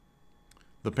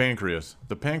The pancreas.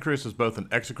 The pancreas is both an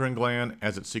exocrine gland,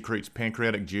 as it secretes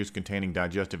pancreatic juice containing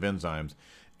digestive enzymes,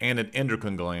 and an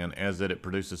endocrine gland, as that it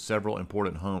produces several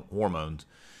important hormones.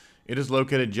 It is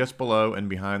located just below and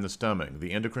behind the stomach.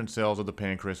 The endocrine cells of the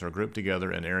pancreas are grouped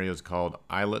together in areas called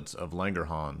islets of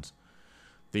Langerhans.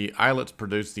 The islets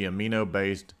produce the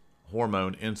amino-based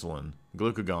hormone insulin,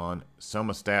 glucagon,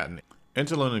 somatostatin.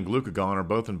 Insulin and glucagon are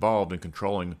both involved in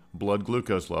controlling blood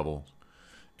glucose levels.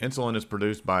 Insulin is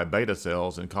produced by beta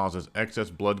cells and causes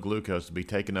excess blood glucose to be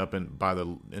taken up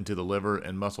into the liver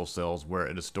and muscle cells where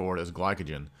it is stored as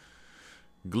glycogen.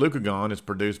 Glucagon is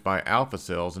produced by alpha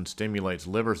cells and stimulates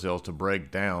liver cells to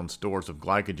break down stores of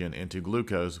glycogen into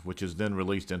glucose, which is then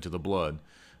released into the blood.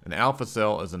 An alpha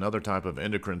cell is another type of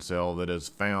endocrine cell that is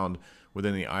found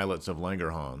within the islets of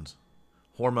Langerhans.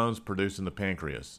 Hormones produced in the pancreas.